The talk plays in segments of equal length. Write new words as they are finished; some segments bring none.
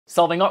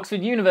Solving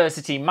Oxford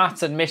University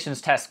Maths Admissions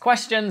Test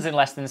questions in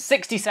less than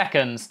 60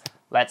 seconds.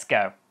 Let's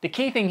go. The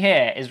key thing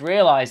here is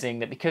realising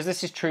that because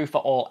this is true for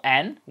all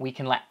n, we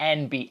can let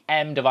n be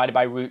m divided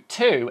by root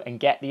 2 and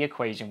get the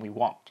equation we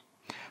want.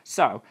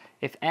 So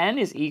if n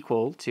is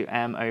equal to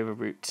m over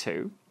root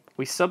 2,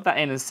 we sub that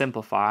in and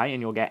simplify, and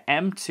you'll get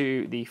m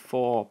to the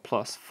 4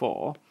 plus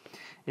 4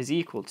 is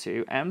equal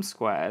to m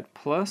squared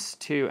plus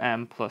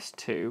 2m plus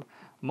 2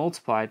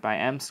 multiplied by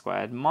m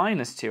squared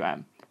minus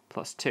 2m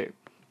plus 2.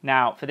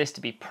 Now, for this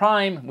to be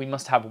prime, we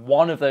must have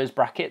one of those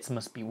brackets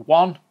must be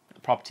 1, the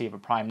property of a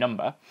prime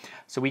number.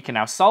 So we can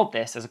now solve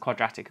this as a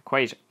quadratic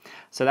equation.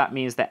 So that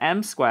means that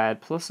m squared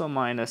plus or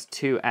minus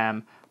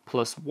 2m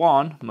plus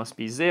 1 must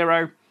be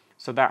 0.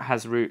 So that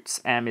has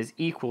roots m is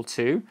equal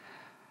to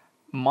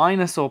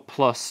minus or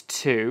plus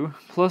 2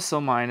 plus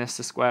or minus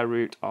the square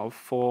root of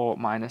 4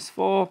 minus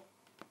 4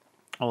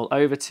 all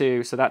over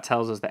 2, so that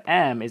tells us that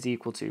m is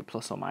equal to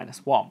plus or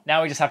minus 1.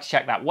 Now we just have to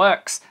check that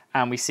works,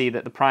 and we see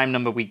that the prime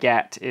number we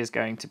get is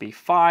going to be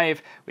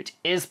 5, which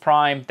is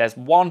prime. There's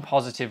one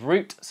positive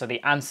root, so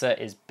the answer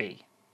is B.